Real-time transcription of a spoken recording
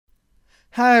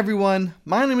Hi everyone,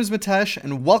 my name is Mitesh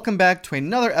and welcome back to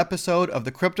another episode of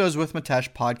the Cryptos with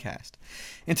Mitesh podcast.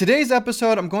 In today's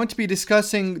episode, I'm going to be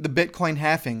discussing the Bitcoin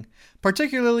halving,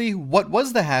 particularly what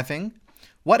was the halving,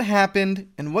 what happened,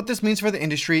 and what this means for the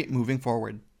industry moving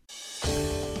forward.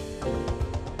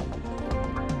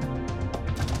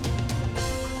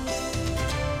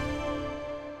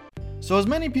 So as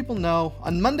many people know,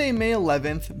 on Monday, May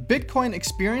 11th, Bitcoin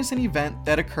experienced an event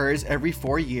that occurs every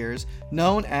 4 years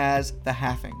known as the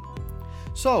halving.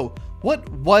 So what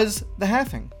was the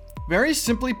halving? Very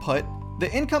simply put, the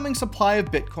incoming supply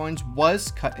of Bitcoins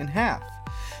was cut in half.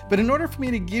 But in order for me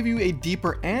to give you a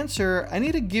deeper answer, I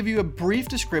need to give you a brief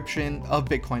description of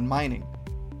Bitcoin mining.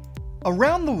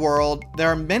 Around the world, there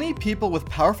are many people with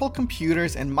powerful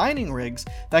computers and mining rigs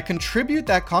that contribute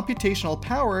that computational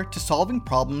power to solving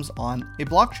problems on a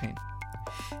blockchain.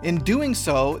 In doing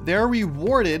so, they are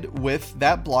rewarded with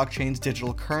that blockchain's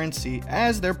digital currency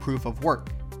as their proof of work.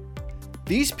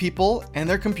 These people and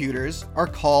their computers are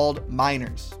called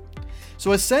miners.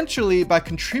 So essentially, by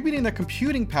contributing their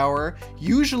computing power,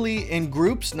 usually in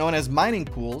groups known as mining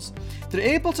pools, they're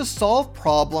able to solve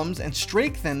problems and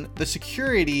strengthen the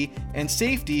security and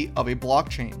safety of a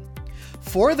blockchain.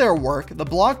 For their work, the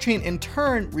blockchain in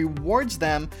turn rewards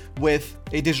them with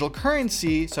a digital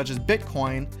currency, such as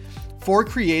Bitcoin, for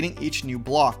creating each new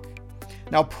block.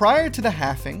 Now, prior to the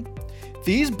halving,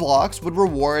 these blocks would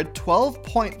reward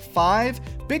 12.5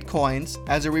 Bitcoins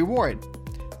as a reward.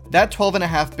 That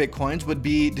 12.5 Bitcoins would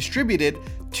be distributed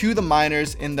to the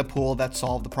miners in the pool that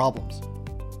solved the problems.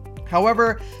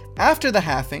 However, after the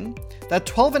halving, that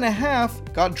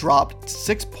 12.5 got dropped to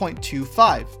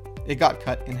 6.25. It got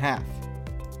cut in half.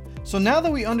 So now that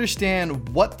we understand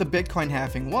what the Bitcoin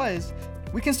halving was,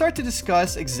 we can start to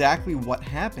discuss exactly what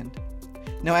happened.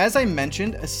 Now, as I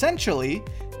mentioned, essentially,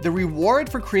 the reward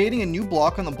for creating a new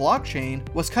block on the blockchain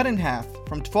was cut in half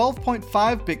from 12.5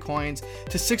 Bitcoins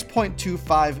to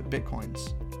 6.25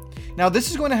 Bitcoins. Now,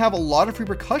 this is going to have a lot of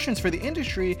repercussions for the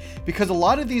industry because a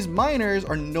lot of these miners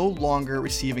are no longer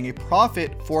receiving a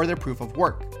profit for their proof of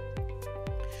work.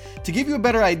 To give you a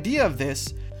better idea of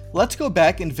this, let's go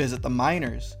back and visit the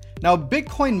miners. Now,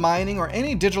 Bitcoin mining or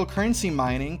any digital currency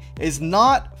mining is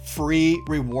not free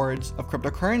rewards of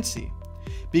cryptocurrency,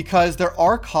 because there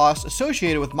are costs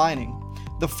associated with mining.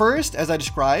 The first, as I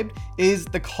described, is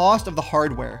the cost of the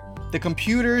hardware, the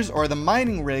computers or the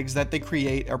mining rigs that they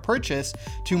create or purchase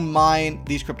to mine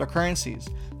these cryptocurrencies.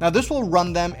 Now, this will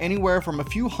run them anywhere from a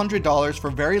few $100s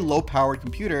for very low-powered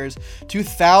computers to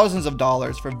thousands of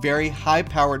dollars for very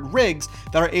high-powered rigs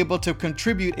that are able to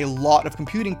contribute a lot of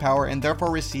computing power and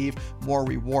therefore receive more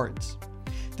rewards.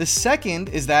 The second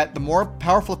is that the more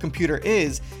powerful a computer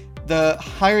is, the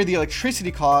higher the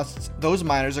electricity costs those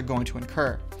miners are going to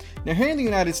incur. Now, here in the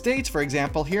United States, for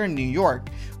example, here in New York,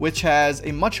 which has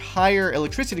a much higher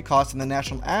electricity cost than the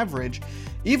national average,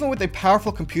 even with a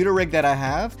powerful computer rig that I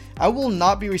have, I will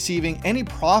not be receiving any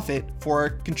profit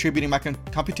for contributing my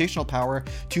computational power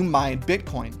to mine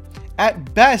Bitcoin.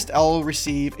 At best, I will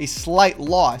receive a slight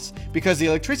loss because the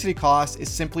electricity cost is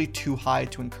simply too high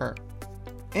to incur.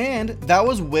 And that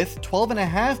was with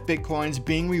 12.5 Bitcoins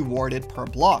being rewarded per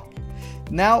block.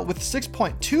 Now, with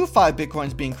 6.25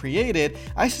 Bitcoins being created,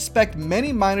 I suspect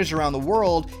many miners around the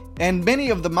world and many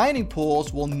of the mining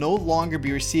pools will no longer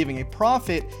be receiving a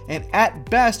profit and at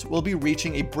best will be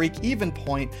reaching a break-even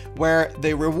point where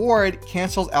the reward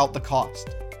cancels out the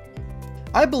cost.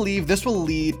 I believe this will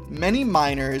lead many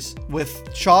miners with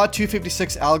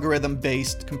SHA-256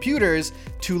 algorithm-based computers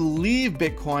to leave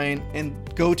Bitcoin and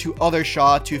go to other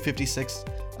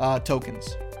SHA-256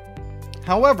 tokens.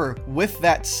 However, with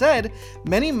that said,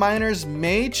 many miners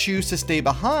may choose to stay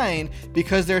behind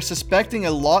because they're suspecting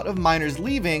a lot of miners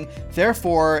leaving.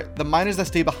 Therefore, the miners that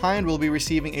stay behind will be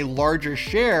receiving a larger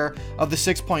share of the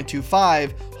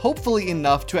 6.25, hopefully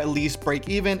enough to at least break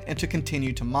even and to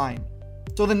continue to mine.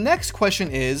 So the next question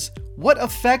is, what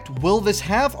effect will this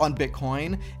have on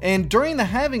Bitcoin? And during the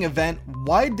halving event,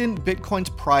 why didn't Bitcoin's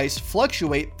price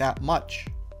fluctuate that much?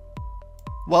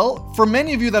 Well, for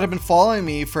many of you that have been following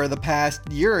me for the past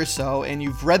year or so, and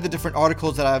you've read the different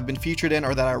articles that I've been featured in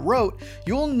or that I wrote,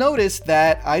 you'll notice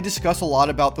that I discuss a lot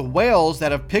about the whales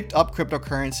that have picked up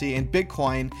cryptocurrency and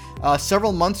Bitcoin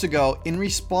several months ago in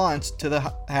response to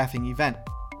the halving event.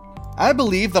 I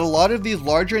believe that a lot of these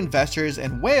larger investors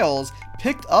and whales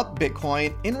picked up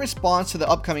Bitcoin in response to the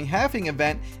upcoming halving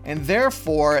event, and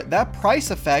therefore that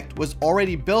price effect was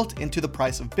already built into the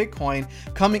price of Bitcoin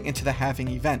coming into the halving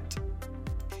event.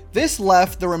 This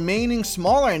left the remaining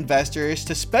smaller investors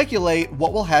to speculate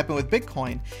what will happen with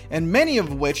Bitcoin, and many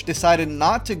of which decided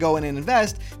not to go in and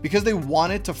invest because they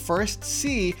wanted to first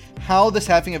see how this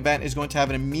halving event is going to have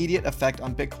an immediate effect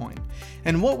on Bitcoin.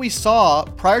 And what we saw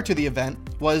prior to the event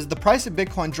was the price of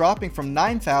Bitcoin dropping from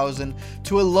 9,000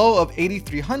 to a low of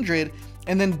 8,300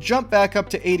 and then jump back up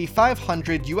to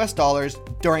 8,500 US dollars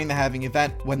during the halving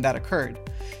event when that occurred.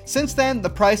 Since then, the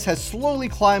price has slowly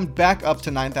climbed back up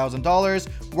to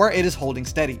 $9,000, where it is holding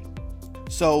steady.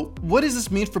 So what does this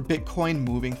mean for Bitcoin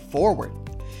moving forward?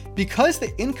 Because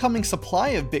the incoming supply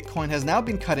of Bitcoin has now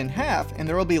been cut in half and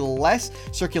there will be less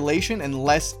circulation and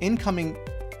less incoming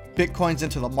Bitcoins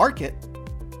into the market,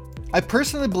 I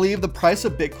personally believe the price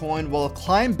of Bitcoin will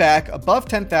climb back above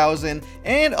 10,000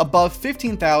 and above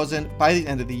 15,000 by the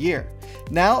end of the year.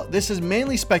 Now, this is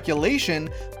mainly speculation,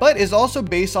 but is also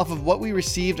based off of what we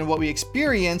received and what we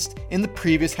experienced in the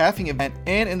previous halving event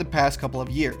and in the past couple of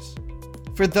years.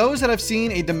 For those that have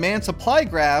seen a demand-supply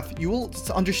graph, you will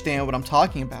understand what I'm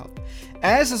talking about.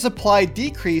 As the supply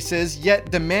decreases, yet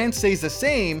demand stays the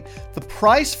same, the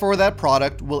price for that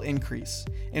product will increase.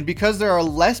 And because there are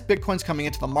less Bitcoins coming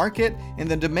into the market and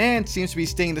the demand seems to be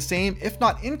staying the same, if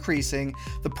not increasing,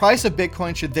 the price of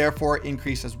Bitcoin should therefore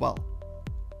increase as well.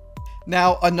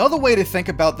 Now, another way to think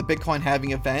about the Bitcoin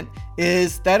halving event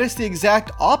is that it's the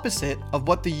exact opposite of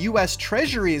what the US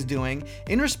Treasury is doing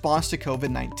in response to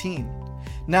COVID-19.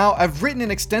 Now, I've written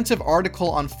an extensive article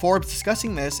on Forbes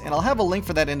discussing this, and I'll have a link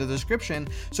for that in the description,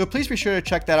 so please be sure to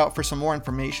check that out for some more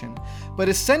information. But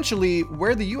essentially,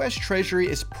 where the US Treasury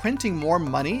is printing more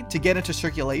money to get into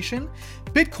circulation,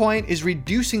 Bitcoin is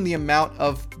reducing the amount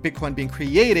of Bitcoin being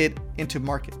created into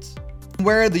markets.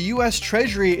 Where the US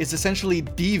Treasury is essentially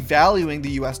devaluing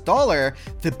the US dollar,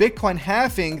 the Bitcoin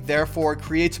halving therefore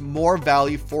creates more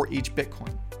value for each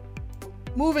Bitcoin.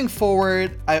 Moving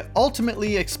forward, I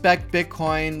ultimately expect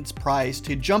Bitcoin's price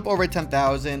to jump over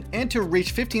 10,000 and to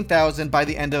reach 15,000 by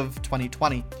the end of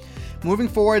 2020. Moving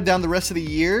forward down the rest of the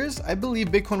years, I believe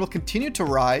Bitcoin will continue to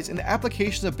rise and the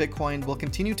applications of Bitcoin will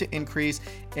continue to increase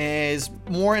as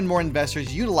more and more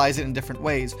investors utilize it in different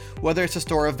ways, whether it's a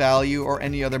store of value or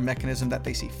any other mechanism that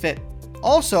they see fit.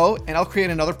 Also, and I'll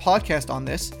create another podcast on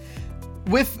this,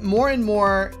 with more and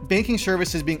more banking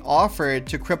services being offered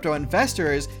to crypto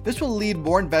investors, this will lead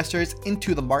more investors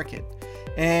into the market.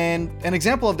 And an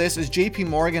example of this is JP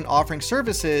Morgan offering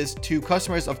services to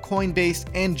customers of Coinbase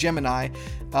and Gemini,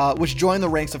 which join the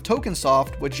ranks of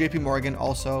Tokensoft, which JP Morgan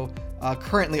also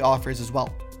currently offers as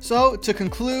well. So to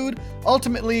conclude,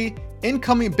 ultimately,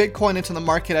 incoming Bitcoin into the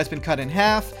market has been cut in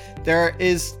half. There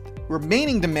is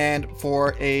remaining demand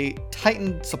for a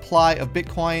tightened supply of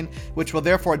Bitcoin, which will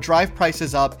therefore drive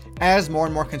prices up as more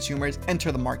and more consumers enter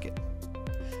the market.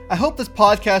 I hope this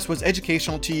podcast was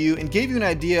educational to you and gave you an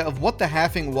idea of what the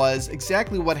halving was,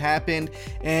 exactly what happened,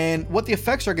 and what the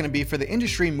effects are going to be for the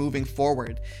industry moving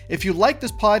forward. If you like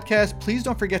this podcast, please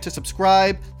don't forget to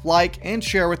subscribe, like, and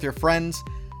share with your friends.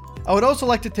 I would also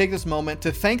like to take this moment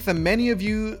to thank the many of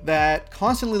you that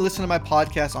constantly listen to my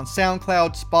podcast on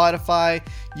SoundCloud, Spotify,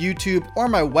 YouTube, or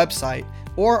my website,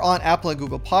 or on Apple and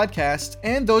Google Podcasts,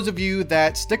 and those of you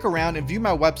that stick around and view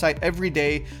my website every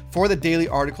day for the daily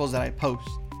articles that I post.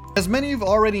 As many of you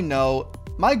already know,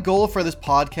 my goal for this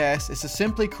podcast is to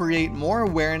simply create more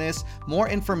awareness, more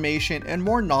information, and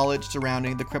more knowledge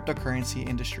surrounding the cryptocurrency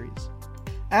industries.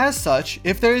 As such,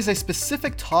 if there is a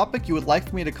specific topic you would like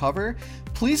for me to cover,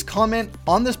 please comment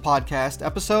on this podcast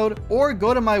episode or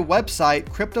go to my website,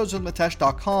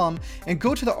 cryptoswithmitesh.com, and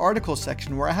go to the articles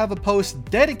section where I have a post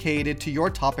dedicated to your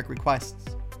topic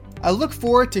requests. I look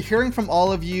forward to hearing from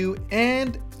all of you,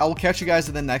 and I will catch you guys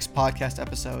in the next podcast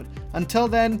episode. Until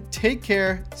then, take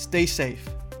care, stay safe.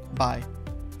 Bye.